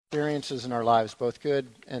experiences in our lives, both good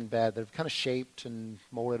and bad, that have kind of shaped and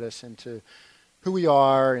molded us into who we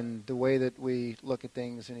are and the way that we look at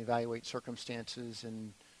things and evaluate circumstances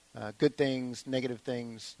and good things, negative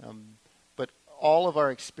things. But all of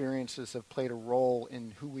our experiences have played a role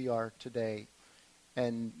in who we are today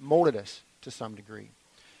and molded us to some degree.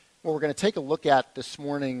 What we're going to take a look at this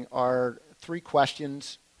morning are 3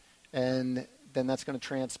 questions, and then that's going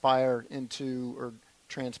to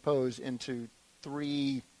transpose into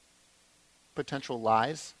 3 potential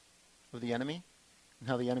lies of the enemy and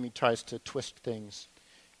how the enemy tries to twist things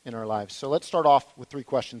in our lives. So let's start off with 3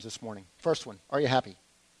 questions this morning. First one, are you happy?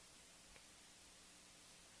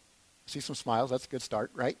 See some smiles. That's a good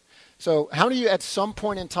start, right? So how many of you at some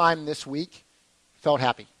point in time this week felt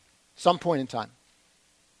happy? Some point in time.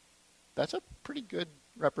 That's a pretty good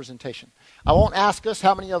representation. I won't ask us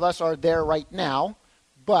how many of us are there right now,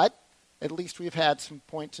 but at least we've had some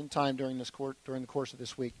points in time during the course of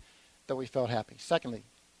this week that we felt happy. Secondly,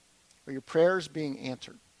 are your prayers being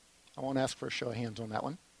answered? I won't ask for a show of hands on that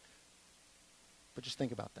one, but just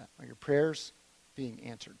think about that. Are your prayers being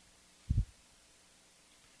answered?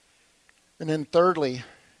 And then thirdly,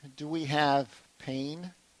 do we have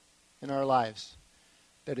pain in our lives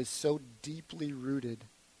that is so deeply rooted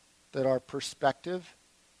that our perspective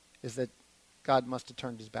is that God must have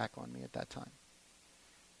turned his back on me at that time?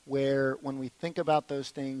 Where when we think about those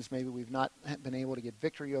things, maybe we've not been able to get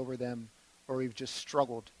victory over them, or we've just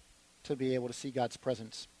struggled to be able to see God's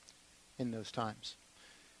presence in those times.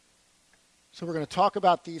 So we're going to talk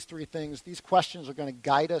about these 3 things. These questions are going to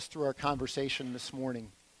guide us through our conversation this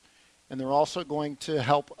morning. And they're also going to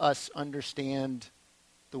help us understand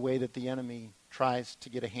the way that the enemy tries to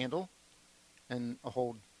get a handle and a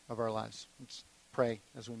hold of our lives. Let's pray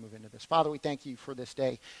as we move into this. Father, we thank you for this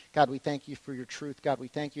day. God, we thank you for your truth. God, we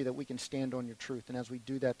thank you that we can stand on your truth. And as we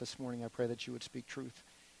do that this morning, I pray that you would speak truth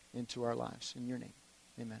into our lives. In your name,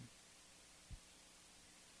 amen.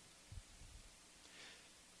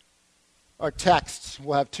 Our texts,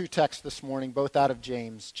 we'll have 2 texts this morning, both out of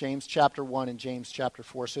James. James chapter 1 and James chapter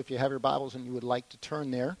 4. So if you have your Bibles and you would like to turn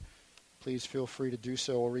there, please feel free to do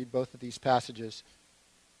so. We'll read both of these passages.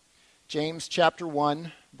 James chapter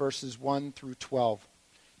 1, verses 1 through 12.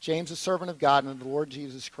 James, a servant of God and of the Lord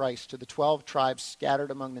Jesus Christ, to the 12 tribes scattered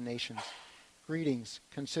among the nations. Greetings.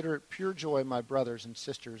 Consider it pure joy, my brothers and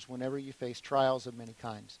sisters, whenever you face trials of many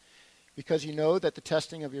kinds, because you know that the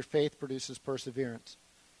testing of your faith produces perseverance.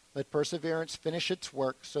 Let perseverance finish its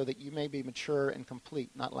work so that you may be mature and complete,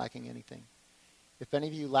 not lacking anything. If any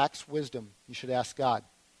of you lacks wisdom, you should ask God,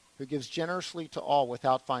 who gives generously to all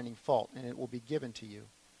without finding fault, and it will be given to you.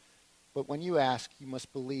 But when you ask, you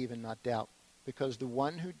must believe and not doubt, because the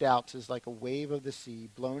one who doubts is like a wave of the sea,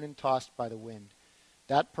 blown and tossed by the wind.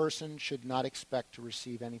 That person should not expect to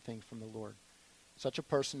receive anything from the Lord. Such a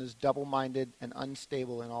person is double-minded and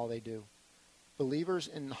unstable in all they do. Believers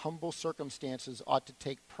in humble circumstances ought to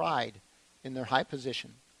take pride in their high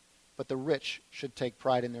position, but the rich should take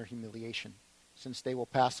pride in their humiliation, since they will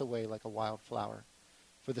pass away like a wild flower.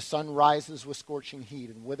 For the sun rises with scorching heat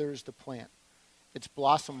and withers the plant. Its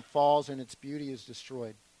blossom falls and its beauty is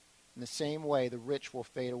destroyed. In the same way, the rich will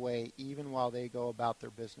fade away even while they go about their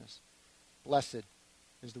business. Blessed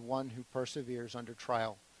is the one who perseveres under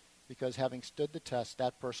trial, because having stood the test,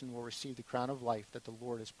 that person will receive the crown of life that the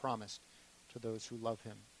Lord has promised to those who love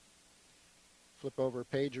him. Flip over a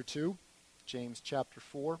page or 2, James chapter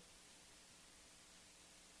 4,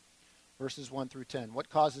 verses 1 through 10. What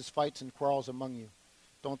causes fights and quarrels among you?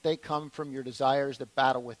 Don't they come from your desires that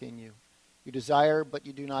battle within you? You desire, but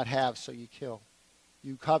you do not have, so you kill.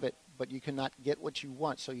 You covet, but you cannot get what you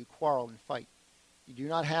want, so you quarrel and fight. You do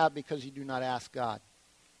not have because you do not ask God.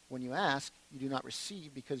 When you ask, you do not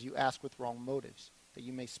receive because you ask with wrong motives, that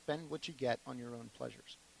you may spend what you get on your own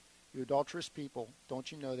pleasures. You adulterous people,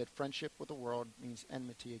 don't you know that friendship with the world means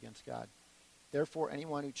enmity against God? Therefore,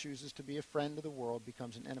 anyone who chooses to be a friend of the world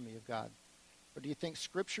becomes an enemy of God. Or do you think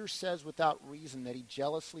Scripture says without reason that he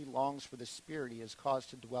jealously longs for the Spirit he has caused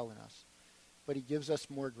to dwell in us? But he gives us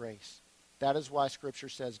more grace. That is why Scripture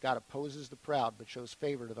says God opposes the proud, but shows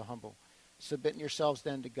favor to the humble. Submit yourselves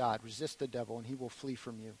then to God. Resist the devil, and he will flee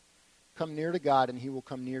from you. Come near to God, and he will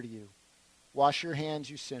come near to you. Wash your hands,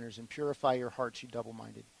 you sinners, and purify your hearts, you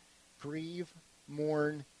double-minded. Grieve,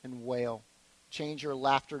 mourn, and wail. Change your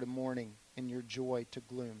laughter to mourning and your joy to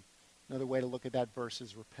gloom. Another way to look at that verse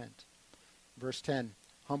is repent. Verse 10,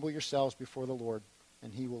 humble yourselves before the Lord,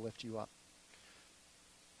 and he will lift you up.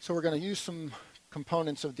 So we're going to use some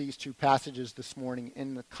components of these 2 passages this morning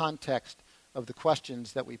in the context of the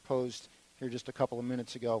questions that we posed here just a couple of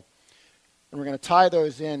minutes ago. And we're going to tie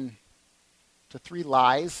those in to 3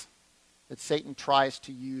 lies that Satan tries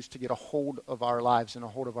to use to get a hold of our lives and a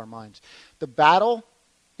hold of our minds. The battle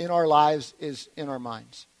in our lives is in our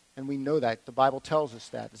minds. And we know that. The Bible tells us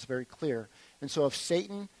that. It's very clear. And so if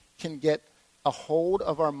Satan can get a hold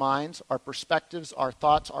of our minds, our perspectives, our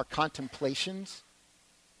thoughts, our contemplations,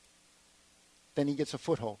 then he gets a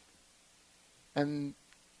foothold. And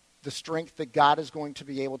the strength that God is going to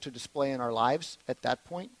be able to display in our lives at that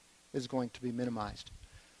point is going to be minimized.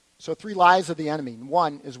 So 3 lies of the enemy.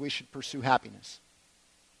 1 is we should pursue happiness.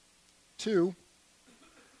 2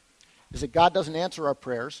 is that God doesn't answer our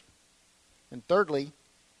prayers. And thirdly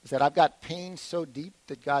is that I've got pain so deep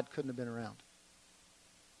that God couldn't have been around.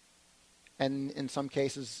 And in some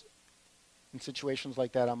cases, in situations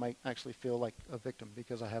like that, I might actually feel like a victim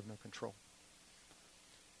because I have no control.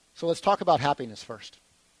 So let's talk about happiness first.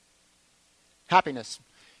 Happiness.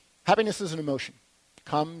 Happiness is an emotion. It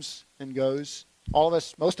comes and goes. All of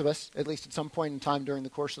us, most of us, at least at some point in time during the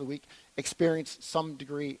course of the week, experience some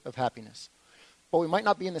degree of happiness. But we might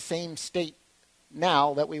not be in the same state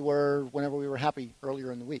now that we were whenever we were happy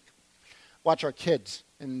earlier in the week. Watch our kids,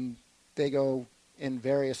 and they go in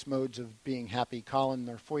various modes of being happy. Colin,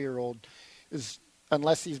 their 4-year-old, is,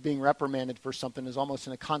 unless he's being reprimanded for something, is almost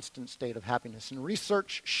in a constant state of happiness. And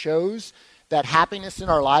research shows that happiness in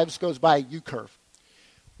our lives goes by a U-curve.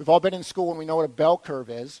 We've all been in school and we know what a bell curve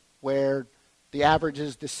is, where the average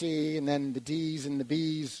is the C, and then the D's and the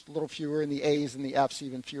B's, a little fewer, and the A's and the F's,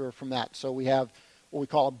 even fewer from that. So we have what we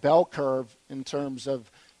call a bell curve in terms of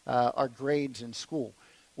our grades in school.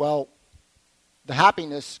 Well, the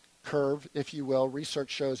happiness curve, if you will, research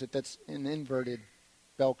shows that that's an inverted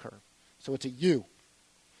bell curve. So it's a U,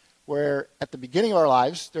 where at the beginning of our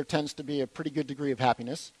lives, there tends to be a pretty good degree of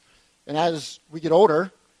happiness. And as we get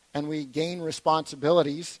older and we gain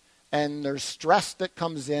responsibilities and there's stress that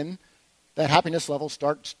comes in, that happiness level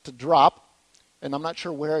starts to drop. And I'm not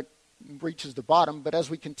sure where it reaches the bottom, but as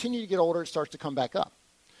we continue to get older, it starts to come back up.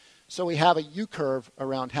 So we have a U-curve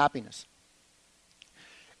around happiness.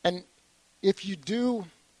 And if you do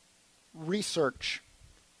research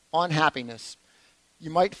on happiness, you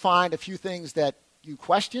might find a few things that you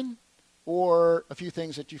question or a few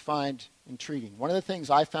things that you find intriguing. One of the things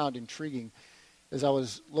I found intriguing as I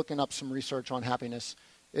was looking up some research on happiness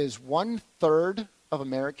is 1/3 of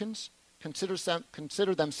Americans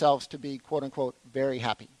consider themselves to be, quote unquote, very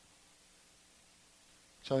happy.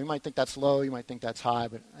 So you might think that's low, you might think that's high,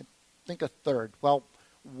 but I think 1/3. Well,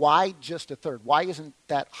 why just 1/3? Why isn't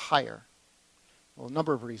that higher? Well, a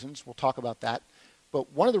number of reasons. We'll talk about that.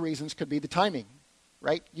 But one of the reasons could be the timing,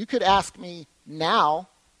 right? You could ask me now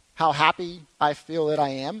how happy I feel that I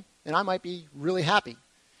am, and I might be really happy.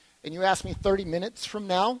 And you ask me 30 minutes from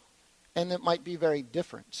now, and it might be very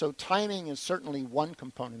different. So timing is certainly one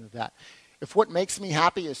component of that. If what makes me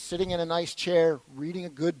happy is sitting in a nice chair, reading a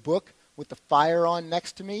good book with the fire on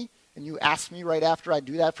next to me, and you ask me right after I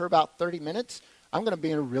do that for about 30 minutes, I'm going to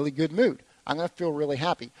be in a really good mood. I'm going to feel really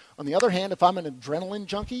happy. On the other hand, if I'm an adrenaline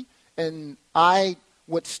junkie and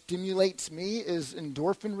what stimulates me is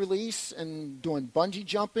endorphin release and doing bungee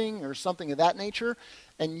jumping or something of that nature,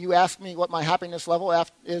 and you ask me what my happiness level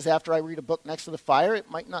is after I read a book next to the fire, it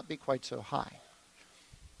might not be quite so high.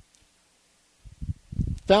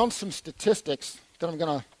 Found some statistics that I'm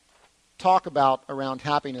going to talk about around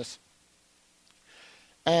happiness.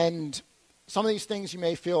 And some of these things you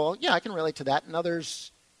may feel, yeah, I can relate to that, and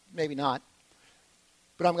others maybe not.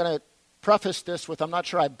 But I'm going to preface this with I'm not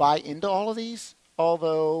sure I buy into all of these,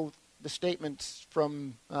 although the statements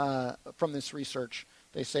from this research,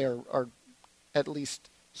 they say are at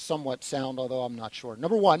least somewhat sound, although I'm not sure.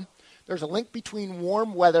 Number 1, there's a link between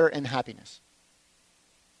warm weather and happiness.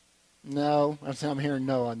 No, I'm hearing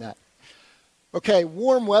no on that. Okay,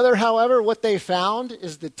 warm weather, however, what they found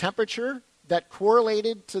is the temperature that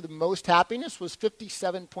correlated to the most happiness was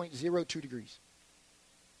 57.02 degrees.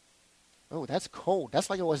 Oh, that's cold. That's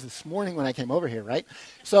like it was this morning when I came over here, right?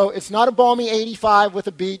 So it's not a balmy 85 with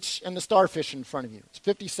a beach and the starfish in front of you. It's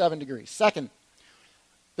 57 degrees. Second,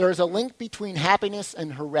 there is a link between happiness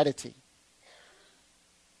and heredity.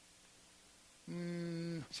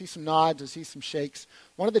 I see some nods, I see some shakes.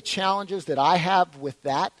 One of the challenges that I have with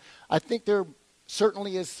that, I think there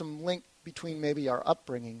certainly is some link between maybe our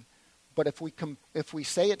upbringing, but if we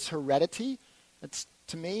say it's heredity,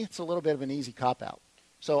 to me, it's a little bit of an easy cop-out.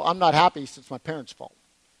 So I'm not happy since it's my parents' fault,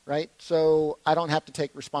 right? So I don't have to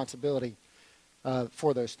take responsibility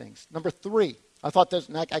for those things. Number 3, I thought this,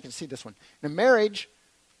 and I can see this one. In a marriage,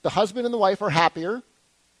 the husband and the wife are happier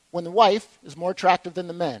when the wife is more attractive than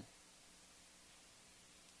the man.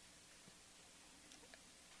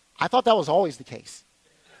 I thought that was always the case,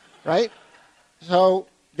 right? So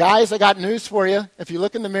guys, I got news for you. If you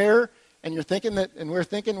look in the mirror and you're thinking that, and we're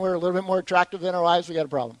thinking we're a little bit more attractive than our wives, we got a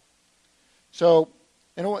problem. So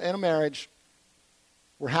in a marriage,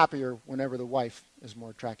 we're happier whenever the wife is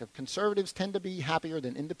more attractive. Conservatives tend to be happier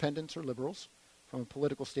than independents or liberals from a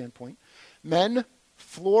political standpoint. Men,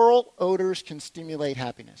 floral odors can stimulate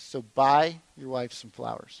happiness. So buy your wife some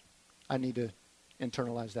flowers. I need to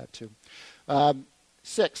internalize that too.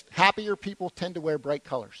 Sixth, happier people tend to wear bright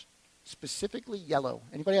colors, specifically yellow.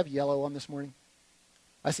 Anybody have yellow on this morning?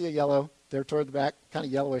 I see a yellow there toward the back, kind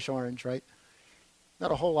of yellowish orange, right?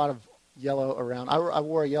 Not a whole lot of yellow around. I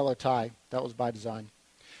wore a yellow tie. That was by design.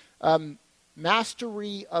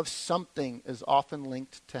 Mastery of something is often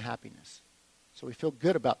linked to happiness. So we feel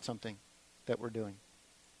good about something that we're doing.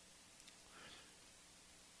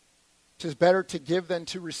 It is better to give than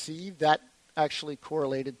to receive. That actually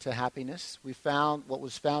correlated to happiness. What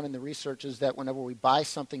was found in the research is that whenever we buy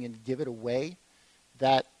something and give it away,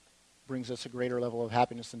 that brings us a greater level of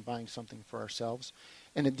happiness than buying something for ourselves.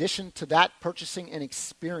 In addition to that, purchasing an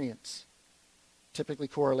experience typically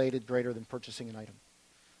correlated greater than purchasing an item.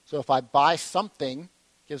 So if I buy something,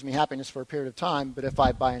 it gives me happiness for a period of time, but if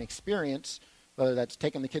I buy an experience, whether that's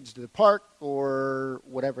taking the kids to the park or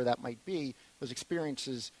whatever that might be, those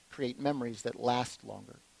experiences create memories that last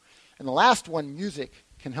longer. And the last one, music,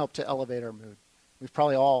 can help to elevate our mood. We've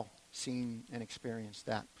probably all seen and experienced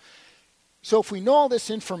that. So if we know all this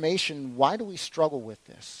information, why do we struggle with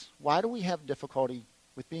this? Why do we have difficulty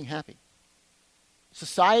with being happy?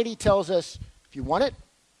 Society tells us, if you want it,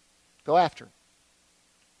 go after it.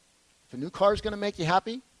 If a new car is going to make you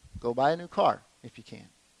happy, go buy a new car if you can.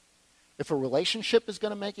 If a relationship is going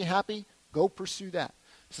to make you happy, go pursue that.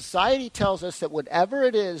 Society tells us that whatever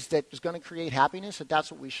it is that is going to create happiness,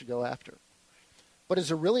 that's what we should go after. But is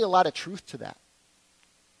there really a lot of truth to that?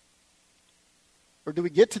 Or do we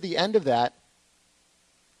get to the end of that,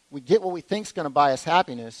 we get what we think is going to buy us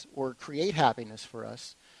happiness or create happiness for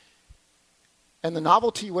us, and the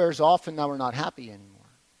novelty wears off and now we're not happy anymore?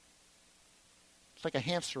 It's like a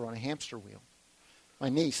hamster on a hamster wheel. My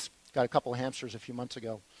niece got a couple of hamsters a few months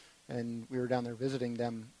ago, and we were down there visiting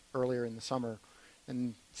them earlier in the summer,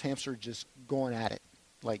 and this hamster just going at it,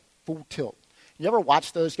 like full tilt. You ever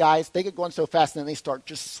watch those guys? They get going so fast, and then they start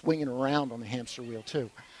just swinging around on the hamster wheel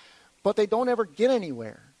too. But they don't ever get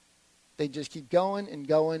anywhere. They just keep going and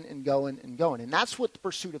going and going and going. And that's what the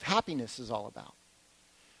pursuit of happiness is all about.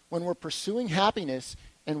 When we're pursuing happiness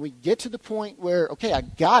and we get to the point where, okay, I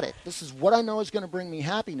got it. This is what I know is going to bring me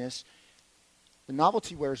happiness. The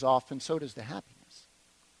novelty wears off, and so does the happiness.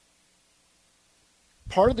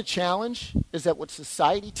 Part of the challenge is that what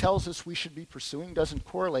society tells us we should be pursuing doesn't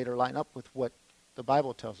correlate or line up with what the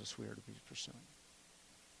Bible tells us we are to be pursuing.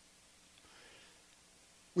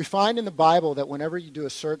 We find in the Bible that whenever you do a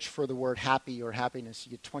search for the word happy or happiness,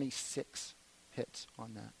 you get 26 hits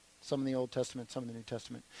on that. Some in the Old Testament, some in the New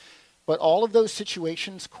Testament. But all of those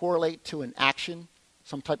situations correlate to an action,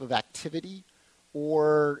 some type of activity,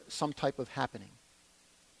 or some type of happening.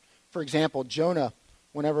 For example, Jonah,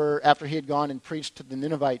 after he had gone and preached to the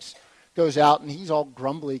Ninevites, goes out and he's all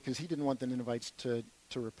grumbly because he didn't want the Ninevites to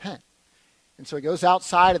repent. And so he goes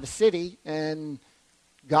outside of the city, and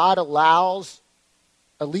God allows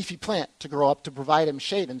a leafy plant to grow up to provide him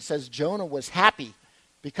shade, and says Jonah was happy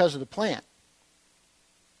because of the plant.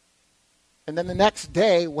 And then the next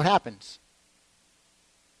day, what happens?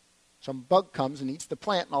 Some bug comes and eats the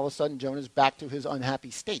plant, and all of a sudden Jonah's back to his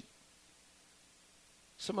unhappy state.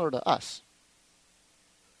 Similar to us.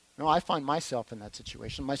 I find myself in that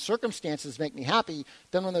situation. My circumstances make me happy.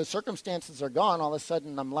 Then when those circumstances are gone, all of a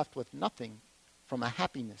sudden I'm left with nothing from a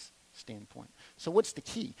happiness standpoint. So what's the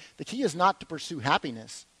key? The key is not to pursue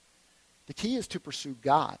happiness. The key is to pursue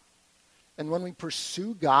God. And when we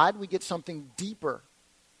pursue God, we get something deeper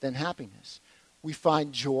than happiness. We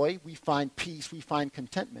find joy, we find peace, we find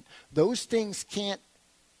contentment. Those things can't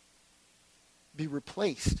be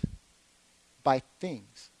replaced by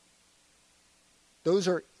things. Those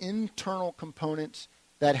are internal components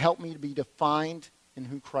that help me to be defined in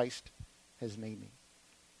who Christ has made me.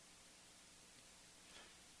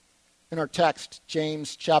 In our text,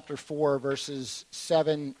 James chapter 4, verses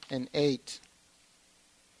 7 and 8.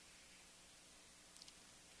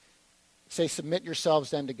 Say, submit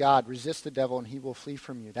yourselves then to God. Resist the devil and he will flee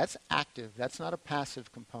from you. That's active. That's not a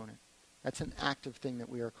passive component. That's an active thing that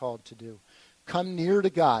we are called to do. Come near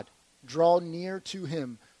to God. Draw near to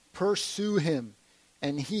him. Pursue him.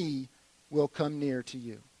 And he will come near to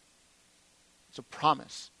you. It's a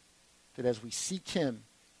promise that as we seek him,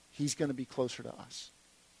 he's going to be closer to us.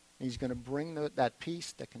 And he's going to bring that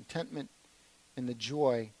peace, that contentment, and the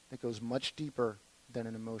joy that goes much deeper than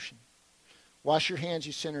an emotion. Wash your hands,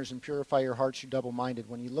 you sinners, and purify your hearts, you double-minded.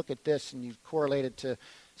 When you look at this and you correlate it to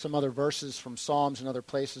some other verses from Psalms and other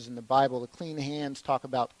places in the Bible, the clean hands talk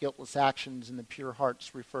about guiltless actions, and the pure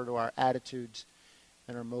hearts refer to our attitudes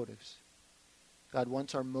and our motives. God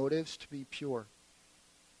wants our motives to be pure.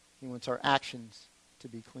 He wants our actions to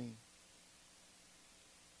be clean.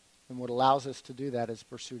 And what allows us to do that is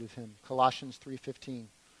pursuit of him. Colossians 3:15.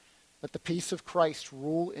 Let the peace of Christ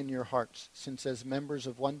rule in your hearts, since as members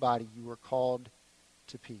of one body you are called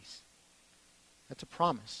to peace. That's a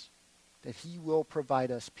promise that he will provide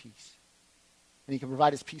us peace. And he can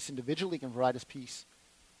provide us peace individually, he can provide us peace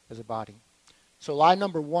as a body. So lie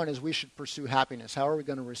number one is we should pursue happiness. How are we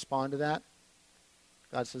going to respond to that?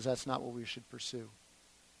 God says that's not what we should pursue.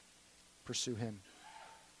 Pursue him.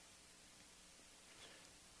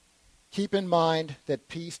 Keep in mind that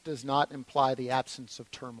peace does not imply the absence of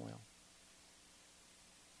turmoil.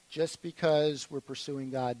 Just because we're pursuing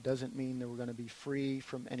God doesn't mean that we're going to be free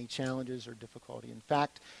from any challenges or difficulty. In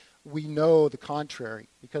fact, we know the contrary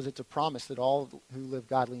because it's a promise that all who live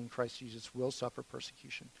godly in Christ Jesus will suffer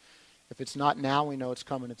persecution. If it's not now, we know it's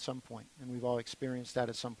coming at some point, and we've all experienced that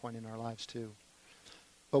at some point in our lives too.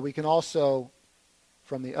 But we can also,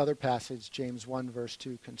 from the other passage, James 1 verse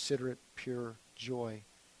 2, consider it pure joy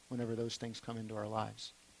whenever those things come into our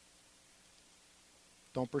lives.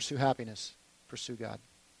 Don't pursue happiness, pursue God.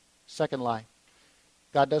 Second lie,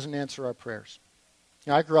 God doesn't answer our prayers.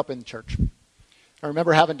 Now, I grew up in the church. I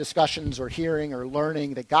remember having discussions or hearing or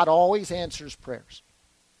learning that God always answers prayers.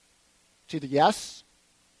 It's either yes,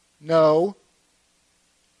 no,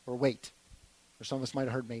 or wait. Or some of us might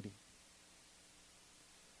have heard maybe.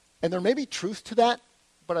 And there may be truth to that,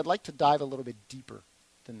 but I'd like to dive a little bit deeper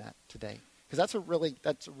than that today. Because that's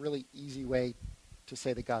a really easy way to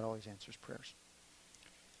say that God always answers prayers.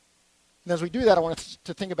 And as we do that, I want us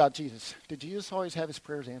to think about Jesus. Did Jesus always have his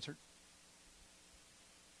prayers answered?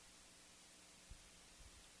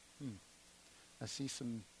 I see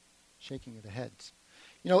some shaking of the heads.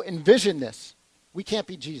 Envision this. We can't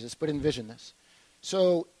be Jesus, but envision this.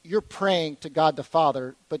 So you're praying to God the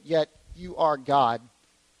Father, but yet you are God.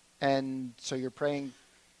 And so you're praying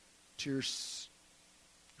to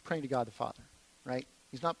God the Father, right?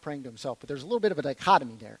 He's not praying to himself, but there's a little bit of a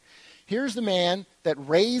dichotomy there. Here's the man that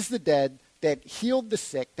raised the dead, that healed the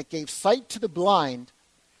sick, that gave sight to the blind.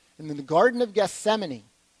 And in the Garden of Gethsemane,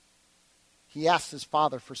 he asked his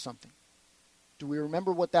Father for something. Do we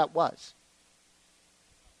remember what that was?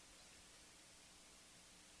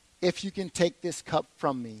 If you can take this cup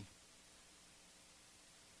from me.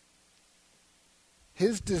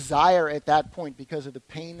 His desire at that point, because of the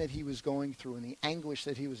pain that he was going through and the anguish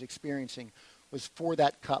that he was experiencing, was for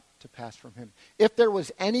that cup to pass from him. If there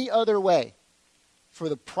was any other way for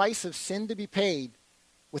the price of sin to be paid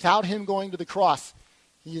without him going to the cross,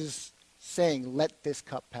 he is saying, let this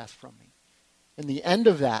cup pass from me. And the end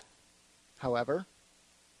of that, however,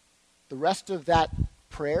 the rest of that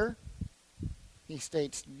prayer, he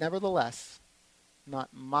states, nevertheless, not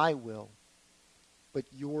my will, but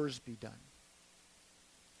yours be done.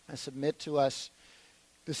 I submit to us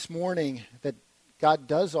this morning that God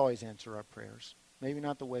does always answer our prayers. Maybe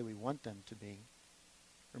not the way we want them to be,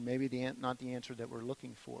 or maybe not the answer that we're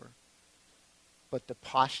looking for. But the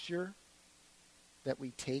posture that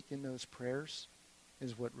we take in those prayers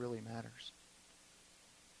is what really matters.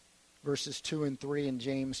 Verses 2 and 3 in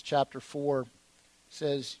James chapter 4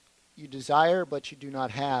 says, you desire, but you do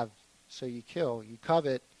not have, so you kill. You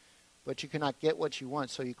covet, but you cannot get what you want,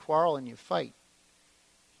 so you quarrel and you fight.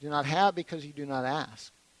 You do not have because you do not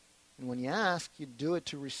ask. And when you ask, you do it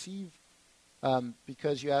to receive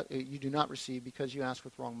because you do not receive because you ask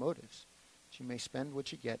with wrong motives. That you may spend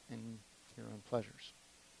what you get in your own pleasures.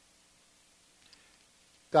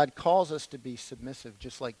 God calls us to be submissive,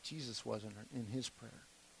 just like Jesus was in his prayer.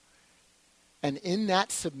 And in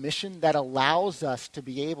that submission, that allows us to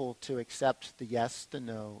be able to accept the yes, the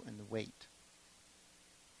no, and the wait,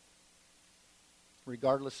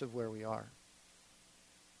 regardless of where we are.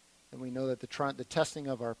 And we know that the testing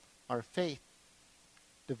of our faith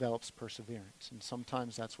develops perseverance. And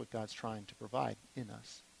sometimes that's what God's trying to provide in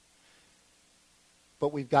us.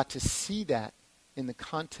 But we've got to see that in the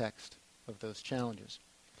context of those challenges.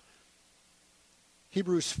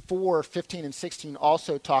 Hebrews 4:15 and 16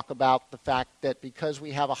 also talk about the fact that because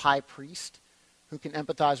we have a high priest who can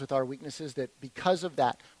empathize with our weaknesses, that because of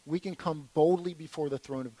that, we can come boldly before the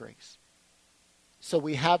throne of grace. So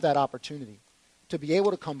we have that opportunity to be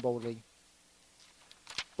able to come boldly,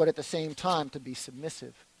 but at the same time to be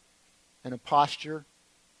submissive in a posture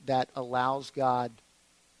that allows God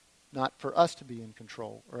not for us to be in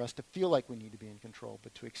control or us to feel like we need to be in control,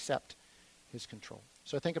 but to accept his control.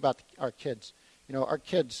 So think about our kids. You know, our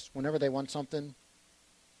kids, whenever they want something,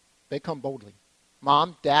 they come boldly.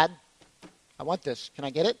 Mom, Dad, I want this. Can I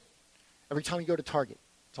get it? Every time you go to Target,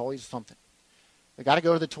 it's always something. They got to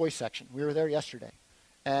go to the toy section. We were there yesterday.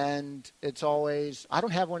 And it's always, I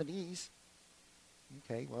don't have one of these.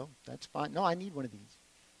 Okay, well, that's fine. No, I need one of these.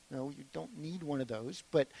 No, you don't need one of those.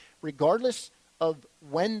 But regardless of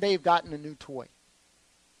when they've gotten a new toy,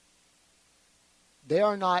 they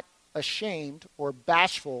are not ashamed or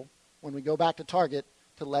bashful when we go back to Target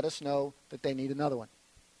to let us know that they need another one.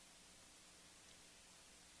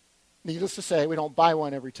 Needless to say, we don't buy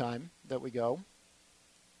one every time that we go.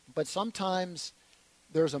 But sometimes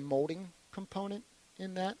there's a molding component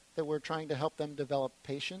in that we're trying to help them develop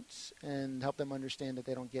patience and help them understand that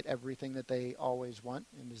they don't get everything that they always want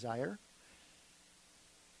and desire.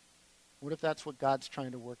 What if that's what God's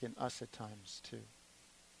trying to work in us at times too?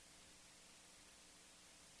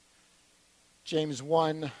 James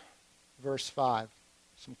 1, verse 5.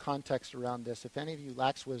 Some context around this. If any of you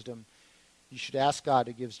lacks wisdom, you should ask God,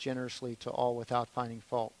 who gives generously to all without finding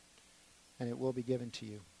fault, and it will be given to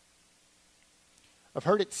you. I've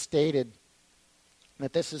heard it stated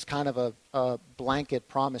that this is kind of a blanket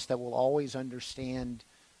promise that we'll always understand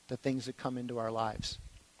the things that come into our lives.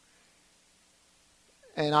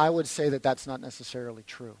 And I would say that that's not necessarily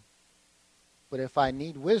true. But if I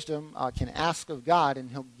need wisdom, I can ask of God and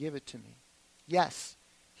he'll give it to me. Yes,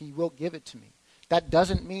 he will give it to me. That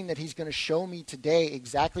doesn't mean that he's going to show me today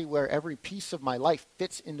exactly where every piece of my life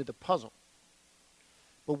fits into the puzzle.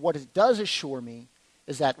 But what it does assure me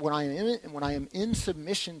is that when I am in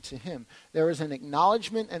submission to him, there is an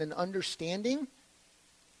acknowledgement and an understanding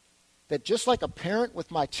that just like a parent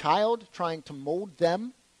with my child trying to mold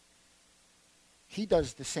them, he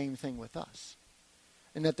does the same thing with us.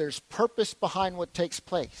 And that there's purpose behind what takes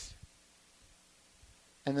place.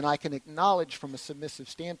 And then I can acknowledge from a submissive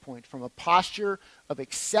standpoint, from a posture of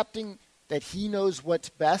accepting that he knows what's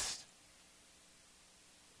best,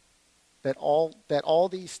 that all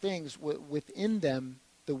these things within them,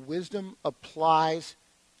 the wisdom applies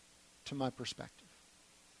to my perspective.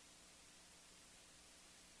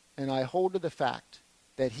 And I hold to the fact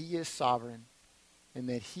that he is sovereign and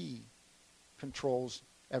that he controls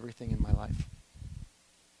everything in my life.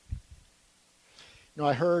 You know,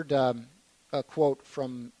 I heard a quote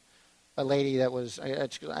from a lady that was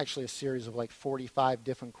actually a series of like 45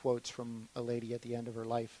 different quotes from a lady at the end of her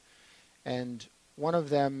life. And one of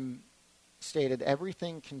them stated,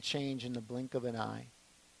 everything can change in the blink of an eye,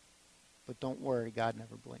 but don't worry, God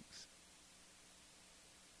never blinks.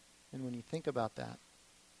 And when you think about that,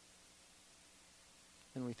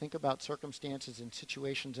 and we think about circumstances and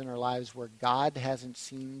situations in our lives where God hasn't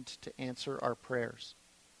seemed to answer our prayers,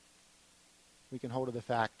 we can hold to the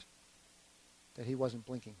fact that he wasn't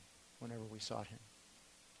blinking whenever we sought him.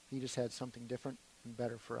 He just had something different and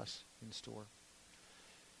better for us in store.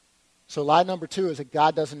 So lie number 2 is that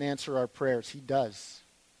God doesn't answer our prayers. He does.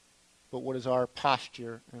 But what is our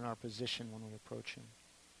posture and our position when we approach him?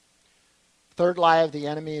 Third lie of the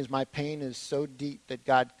enemy is my pain is so deep that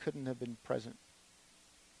God couldn't have been present,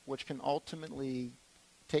 which can ultimately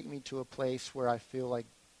take me to a place where I feel like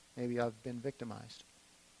maybe I've been victimized.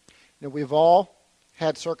 You know, we've all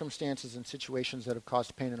had circumstances and situations that have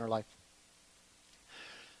caused pain in our life.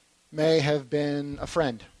 May have been a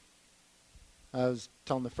friend. I was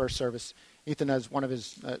telling the first service, Ethan has one of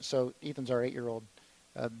his, so Ethan's our 8-year-old,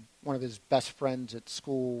 one of his best friends at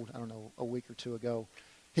school, I don't know, a week or two ago.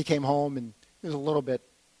 He came home and he was a little bit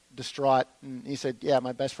distraught, and he said, yeah,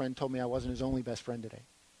 my best friend told me I wasn't his only best friend today.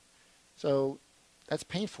 So that's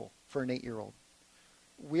painful for an 8-year-old.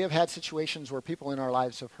 We have had situations where people in our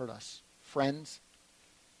lives have hurt us. Friends,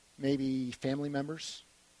 maybe family members,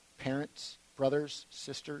 parents, brothers,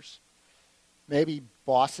 sisters, maybe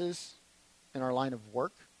bosses in our line of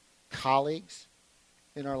work, colleagues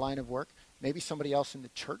in our line of work, maybe somebody else in the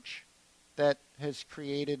church that has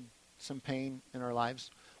created some pain in our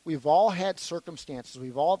lives. We've all had circumstances,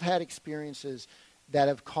 we've all had experiences that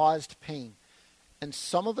have caused pain. And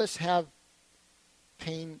some of us have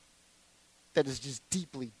pain that is just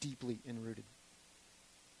deeply, deeply enrooted.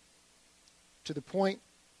 To the point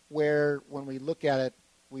where when we look at it,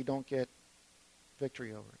 we don't get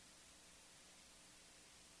victory over it.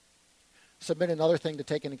 Submit another thing to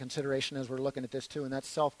take into consideration as we're looking at this too, and that's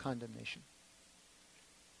self-condemnation.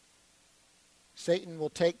 Satan will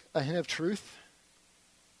take a hint of truth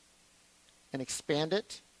and expand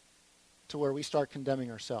it to where we start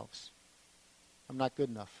condemning ourselves. I'm not good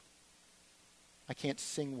enough. I can't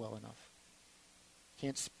sing well enough. I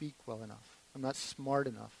can't speak well enough. I'm not smart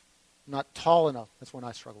enough. I'm not tall enough. That's one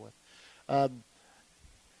I struggle with.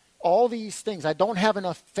 All these things. I don't have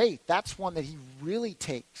enough faith. That's one that he really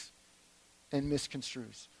takes and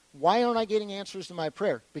misconstrues. Why aren't I getting answers to my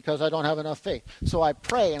prayer? Because I don't have enough faith. So I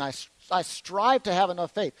pray and I strive to have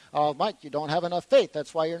enough faith. Oh, Mike, you don't have enough faith.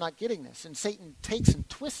 That's why you're not getting this. And Satan takes and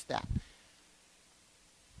twists that.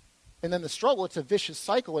 And then the struggle, it's a vicious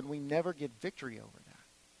cycle, and we never get victory over that.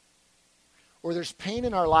 Or there's pain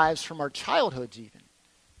in our lives from our childhoods even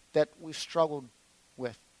that we've struggled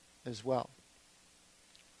with as well.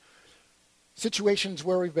 Situations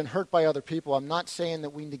where we've been hurt by other people, I'm not saying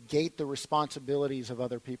that we negate the responsibilities of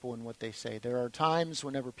other people and what they say. There are times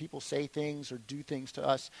whenever people say things or do things to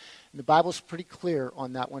us, and the Bible's pretty clear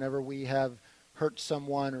on that. Whenever we have hurt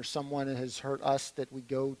someone or someone has hurt us, that we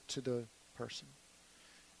go to the person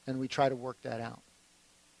and we try to work that out.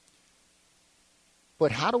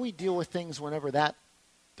 But how do we deal with things whenever that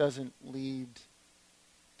doesn't lead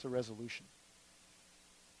to resolution?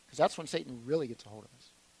 Because that's when Satan really gets a hold of us.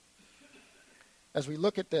 As we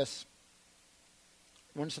look at this,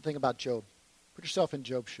 I want us to think about Job. Put yourself in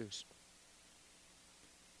Job's shoes.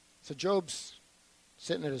 So Job's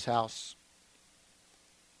sitting at his house,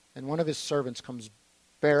 and one of his servants comes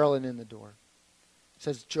barreling in the door. It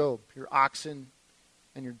says, Job, your oxen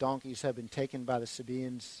and your donkeys have been taken by the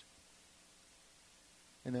Sabaeans,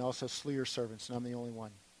 and they also slew your servants, and I'm the only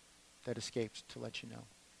one that escaped, to let you know.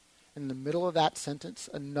 In the middle of that sentence,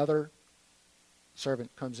 another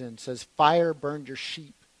servant comes in, says, fire burned your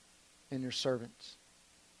sheep and your servants.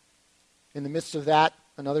 In the midst of that,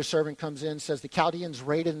 another servant comes in, says, the Chaldeans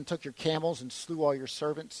raided and took your camels and slew all your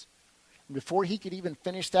servants. And before he could even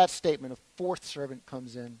finish that statement, a fourth servant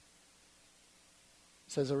comes in,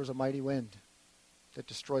 says there was a mighty wind that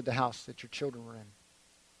destroyed the house that your children were in,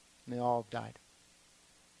 and they all died.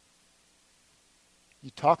 You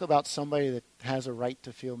talk about somebody that has a right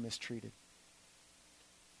to feel mistreated.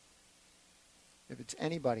 If it's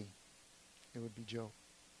anybody, it would be Job.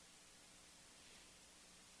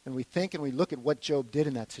 And we think and we look at what Job did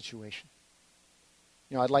in that situation.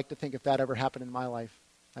 You know, I'd like to think if that ever happened in my life,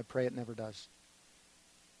 I pray it never does.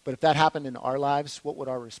 But if that happened in our lives, what would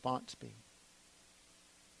our response be?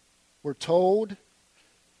 We're told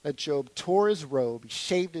that Job tore his robe, he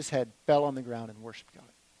shaved his head, fell on the ground, and worshiped God.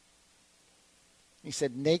 He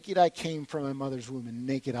said, naked I came from my mother's womb, and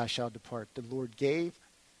naked I shall depart. The Lord gave,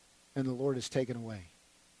 and the Lord has taken away.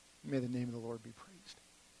 May the name of the Lord be praised.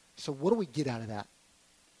 So what do we get out of that?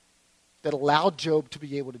 That allowed Job to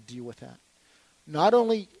be able to deal with that. Not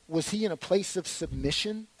only was he in a place of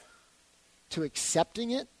submission to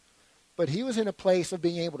accepting it, but he was in a place of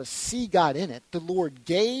being able to see God in it. The Lord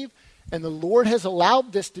gave, and the Lord has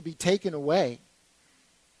allowed this to be taken away.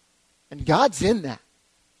 And God's in that.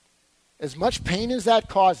 As much pain as that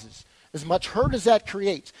causes, as much hurt as that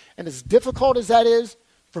creates, and as difficult as that is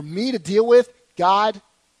for me to deal with, God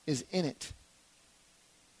is in it.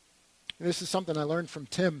 And this is something I learned from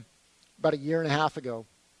Tim about 1.5 years ago,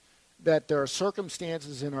 that there are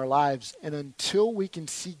circumstances in our lives, and until we can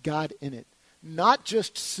see God in it, not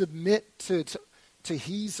just submit to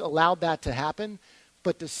He's allowed that to happen,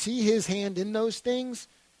 but to see His hand in those things,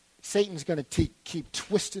 Satan's going to keep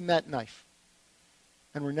twisting that knife,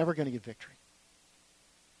 and we're never going to get victory.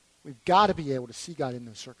 We've got to be able to see God in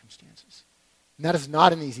those circumstances. And that is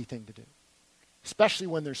not an easy thing to do, especially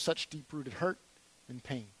when there's such deep-rooted hurt and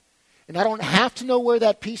pain. And I don't have to know where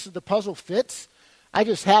that piece of the puzzle fits. I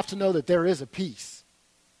just have to know that there is a piece.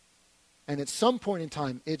 And at some point in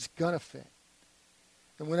time, it's going to fit.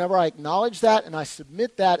 And whenever I acknowledge that and I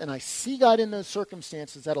submit that and I see God in those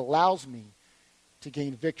circumstances, that allows me to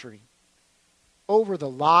gain victory over the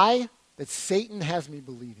lie that Satan has me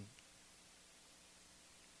believing.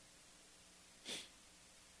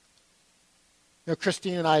 You know,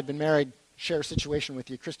 Christine and I had been married, share a situation with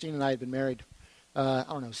you. Christine and I had been married,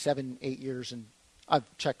 7, 8 years, and I've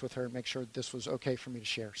checked with her to make sure that this was okay for me to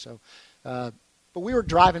share. So, but we were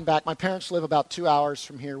driving back. My parents live about 2 hours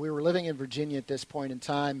from here. We were living in Virginia at this point in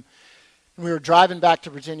time. And we were driving back to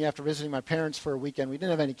Virginia after visiting my parents for a weekend. We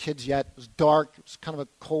didn't have any kids yet. It was dark. It was kind of a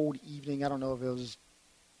cold evening. I don't know if it was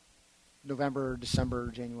November, December, or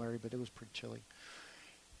January, but it was pretty chilly.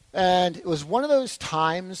 And it was one of those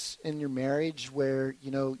times in your marriage where,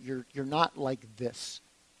 you know, you're not like this.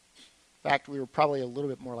 In fact, we were probably a little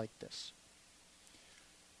bit more like this.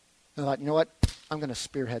 And I thought, you know what? I'm going to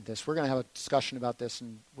spearhead this. We're going to have a discussion about this,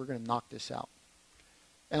 and we're going to knock this out.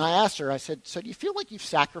 And I asked her, I said, so do you feel like you've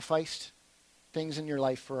sacrificed things in your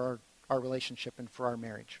life for our relationship and for our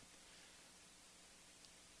marriage?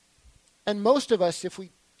 And most of us, if we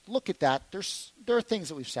look at that, there are things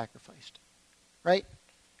that we've sacrificed, right?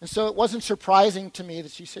 And so it wasn't surprising to me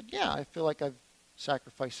that she said, yeah, I feel like I've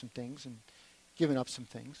sacrificed some things and given up some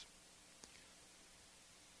things.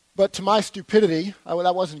 But to my stupidity,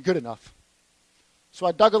 that wasn't good enough. So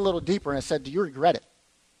I dug a little deeper and I said, do you regret it?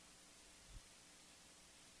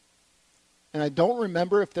 And I don't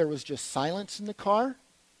remember if there was just silence in the car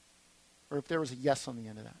or if there was a yes on the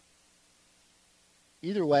end of that.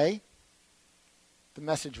 Either way, the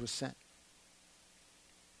message was sent.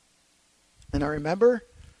 And I remember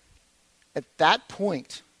at that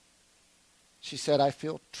point, she said, I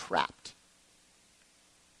feel trapped.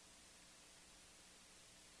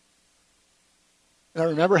 And I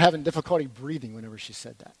remember having difficulty breathing whenever she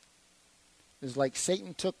said that. It was like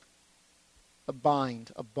Satan took a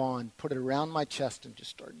bond, put it around my chest and just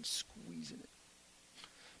started squeezing it.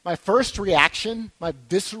 My first reaction, my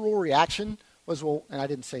visceral reaction was, well, and I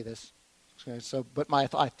didn't say this, okay, but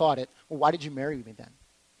I thought it, well, why did you marry me then?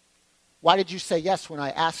 Why did you say yes when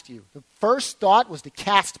I asked you? The first thought was to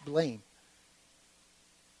cast blame.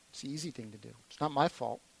 It's the easy thing to do. It's not my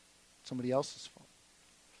fault. It's somebody else's fault.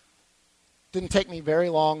 Didn't take me very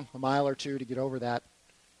long, a mile or two, to get over that.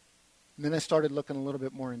 And then I started looking a little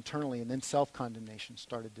bit more internally, and then self-condemnation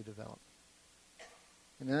started to develop.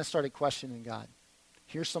 And then I started questioning God.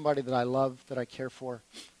 Here's somebody that I love, that I care for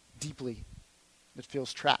deeply, that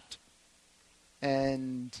feels trapped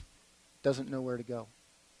and doesn't know where to go.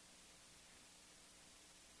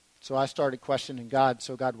 So I started questioning God.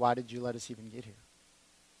 So God, why did you let us even get here?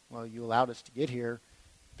 Well, you allowed us to get here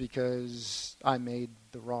because I made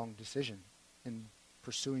the wrong decision in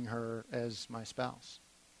pursuing her as my spouse.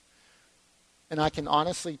 And I can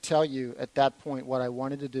honestly tell you at that point what I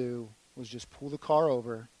wanted to do was just pull the car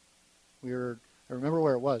over. I remember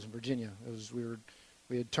where it was, in Virginia.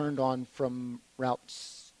 We had turned on from Route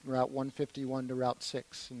 151 to Route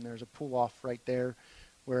 6, and there's a pull-off right there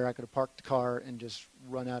where I could have parked the car and just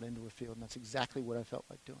run out into a field, and that's exactly what I felt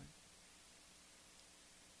like doing.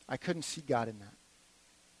 I couldn't see God in that.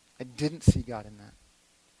 I didn't see God in that.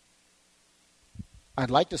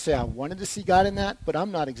 I'd like to say I wanted to see God in that, but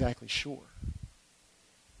I'm not exactly sure.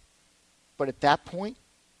 But at that point,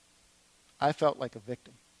 I felt like a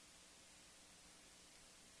victim.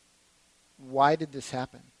 Why did this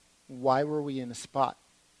happen? Why were we in a spot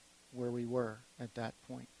where we were at that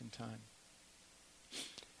point in time?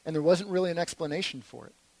 And there wasn't really an explanation for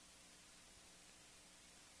it.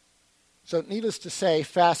 So needless to say,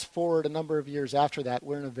 fast forward a number of years after that,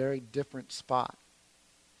 we're in a very different spot.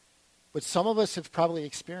 But some of us have probably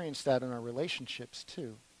experienced that in our relationships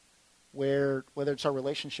too, where whether it's our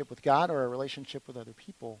relationship with God or our relationship with other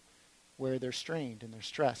people, where they're strained and they're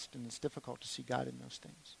stressed and it's difficult to see God in those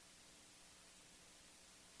things.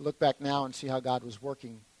 Look back now and see how God was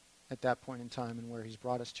working at that point in time and where he's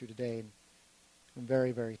brought us to today. And I'm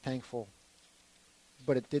very, very thankful.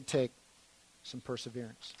 But it did take some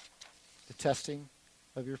perseverance. The testing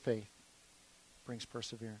of your faith brings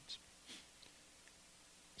perseverance.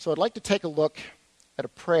 So I'd like to take a look at a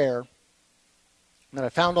prayer that I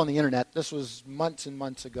found on the internet. This was months and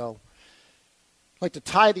months ago. I'd like to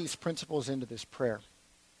tie these principles into this prayer.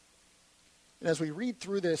 And as we read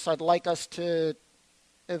through this, I'd like us to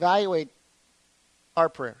evaluate our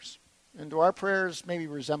prayers. And do our prayers maybe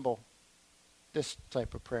resemble this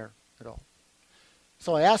type of prayer at all?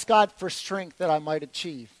 So I ask God for strength that I might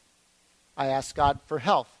achieve. I ask God for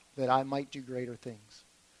health that I might do greater things.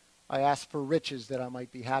 I ask for riches that I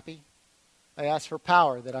might be happy. I ask for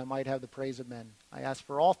power that I might have the praise of men. I ask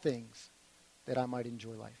for all things that I might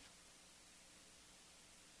enjoy life.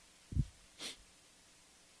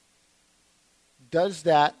 Does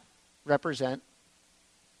that represent,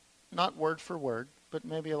 not word for word, but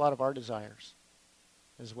maybe a lot of our desires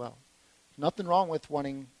as well? Nothing wrong with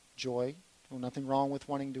wanting joy. Nothing wrong with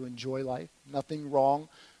wanting to enjoy life. Nothing wrong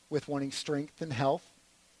with wanting strength and health.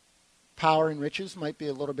 Power and riches might be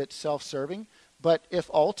a little bit self-serving, but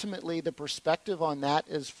if ultimately the perspective on that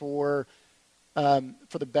is for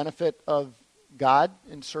the benefit of God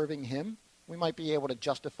and serving him, we might be able to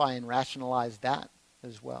justify and rationalize that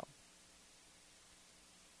as well.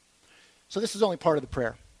 So this is only part of the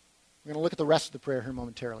prayer. We're going to look at the rest of the prayer here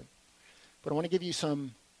momentarily. But I want to give you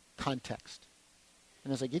some context.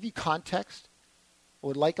 And as I give you context, I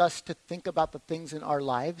would like us to think about the things in our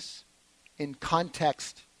lives in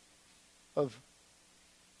context of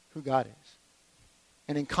who God is.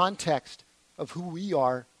 And in context of who we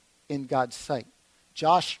are in God's sight.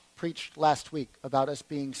 Josh preached last week about us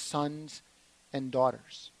being sons and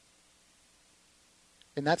daughters.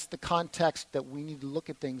 And that's the context that we need to look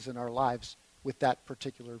at things in our lives with that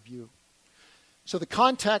particular view. So the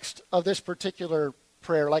context of this particular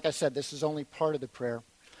prayer, like I said, this is only part of the prayer.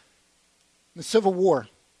 In the Civil War,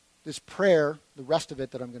 this prayer, the rest of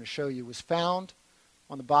it that I'm going to show you, was found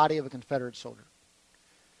on the body of a Confederate soldier.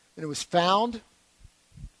 And it was found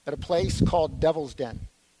at at a place called Devil's Den.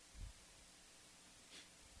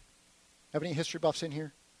 Have any history buffs in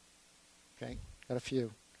here? Okay, got a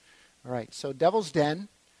few. All right, so Devil's Den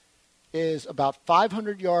is about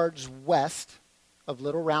 500 yards west of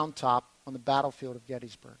Little Round Top on the battlefield of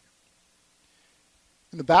Gettysburg.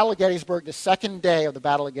 In the Battle of Gettysburg, the second day of the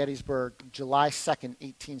Battle of Gettysburg, July 2nd,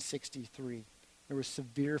 1863, there was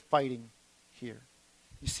severe fighting here.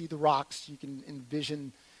 You see the rocks, you can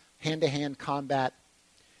envision hand-to-hand combat.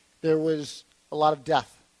 There was a lot of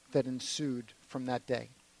death that ensued from that day.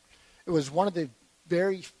 It was one of the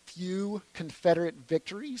very few Confederate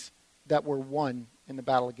victories that were won in the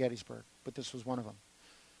Battle of Gettysburg, but this was one of them.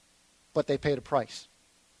 But they paid a price.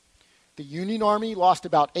 The Union Army lost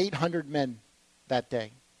about 800 men that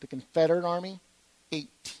day. The Confederate Army,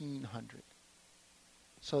 1,800.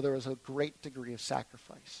 So there was a great degree of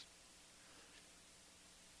sacrifice.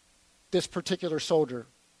 This particular soldier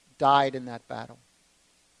died in that battle.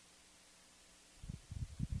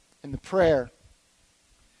 And the prayer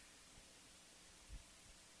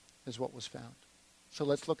is what was found. So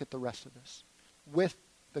let's look at the rest of this with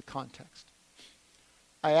the context.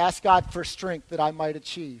 I asked God for strength that I might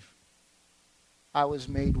achieve. I was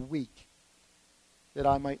made weak that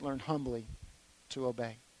I might learn humbly to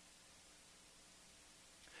obey.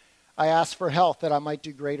 I asked for health that I might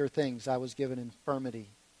do greater things. I was given infirmity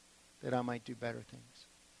that I might do better things.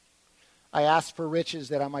 I asked for riches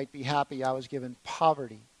that I might be happy. I was given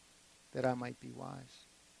poverty that I might be wise.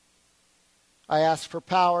 I asked for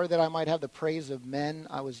power that I might have the praise of men.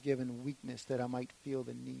 I was given weakness that I might feel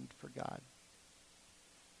the need for God.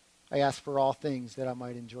 I asked for all things that I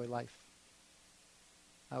might enjoy life.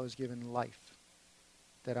 I was given life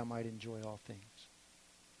that I might enjoy all things.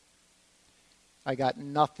 I got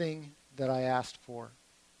nothing that I asked for,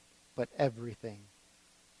 but everything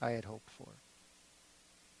I had hoped for.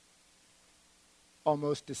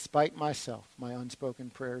 Almost despite myself, my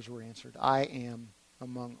unspoken prayers were answered. I am,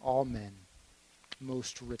 among all men,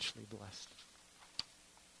 most richly blessed.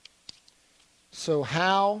 So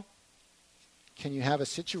how can you have a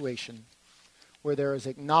situation where there is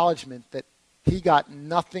acknowledgement that he got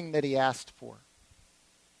nothing that he asked for,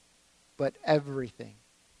 but everything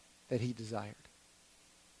that he desired?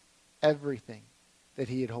 Everything that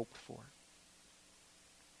he had hoped for.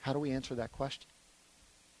 How do we answer that question?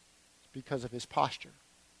 Because of his posture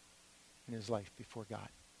in his life before God.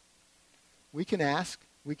 We can ask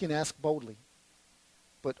boldly,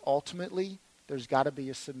 but ultimately there's got to be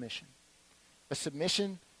a submission. A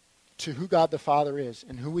submission to who God the Father is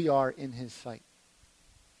and who we are in his sight.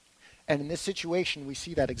 And in this situation, we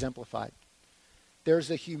see that exemplified.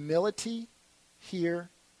 There's a humility here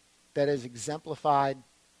that is exemplified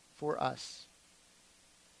for us,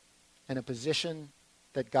 and a position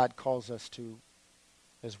that God calls us to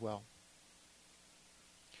as well.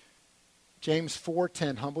 James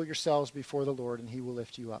 4:10, humble yourselves before the Lord, and he will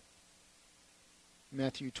lift you up.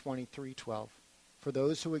 Matthew 23:12, for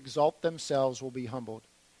those who exalt themselves will be humbled,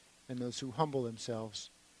 and those who humble themselves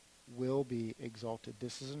will be exalted.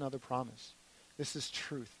 This is another promise. This is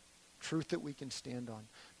truth. Truth that we can stand on.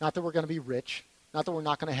 Not that we're going to be rich, not that we're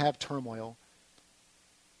not going to have turmoil,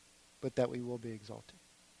 but that we will be exalted.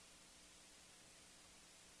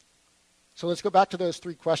 So let's go back to those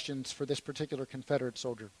three questions for this particular Confederate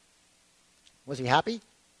soldier. Was he happy?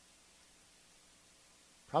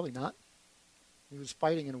 Probably not. He was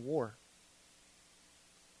fighting in a war.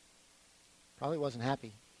 Probably wasn't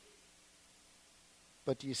happy.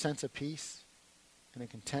 But do you sense a peace and a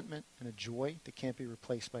contentment and a joy that can't be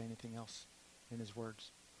replaced by anything else in his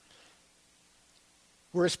words?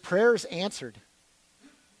 Were his prayers answered?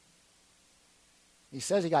 He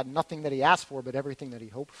says he got nothing that he asked for, but everything that he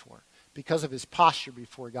hoped for. Because of his posture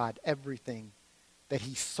before God, everything that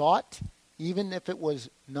he sought, even if it was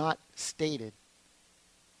not stated,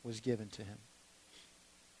 was given to him.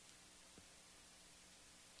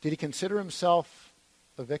 Did he consider himself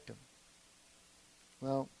a victim?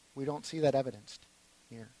 Well, we don't see that evidenced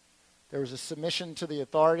here. There was a submission to the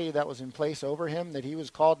authority that was in place over him, that he was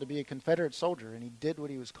called to be a Confederate soldier, and he did what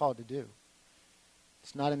he was called to do.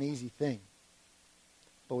 It's not an easy thing.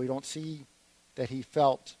 But we don't see that he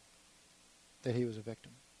felt that he was a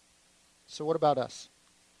victim. So what about us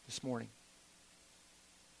this morning?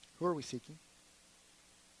 Who are we seeking?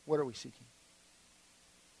 What are we seeking?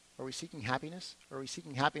 Are we seeking happiness? Are we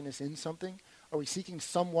seeking happiness in something? Are we seeking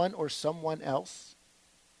someone or someone else?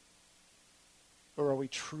 Or are we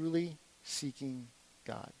truly seeking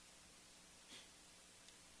God?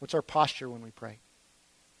 What's our posture when we pray?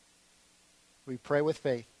 We pray with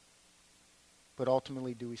faith, but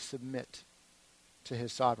ultimately do we submit to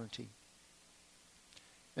his sovereignty?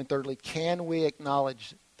 And thirdly, can we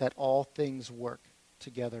acknowledge that all things work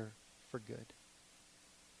together for good,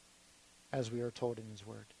 as we are told in his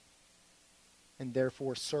word? And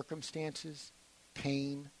therefore, circumstances,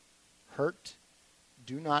 pain, hurt,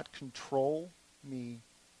 do not control me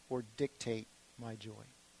or dictate my joy.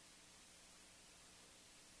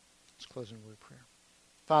 Let's close in a word of prayer.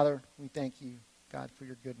 Father, we thank you, God, for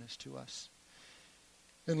your goodness to us.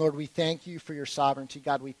 And Lord, we thank you for your sovereignty.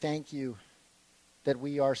 God, we thank you that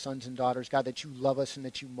we are sons and daughters. God, that you love us and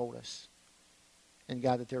that you mold us. And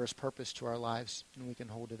God, that there is purpose to our lives and we can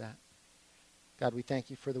hold to that. God, we thank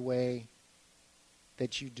you for the way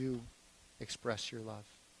that you do express your love.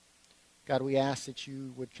 God, we ask that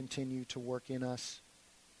you would continue to work in us.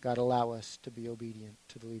 God, allow us to be obedient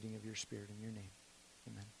to the leading of your Spirit in your name.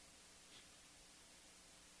 Amen.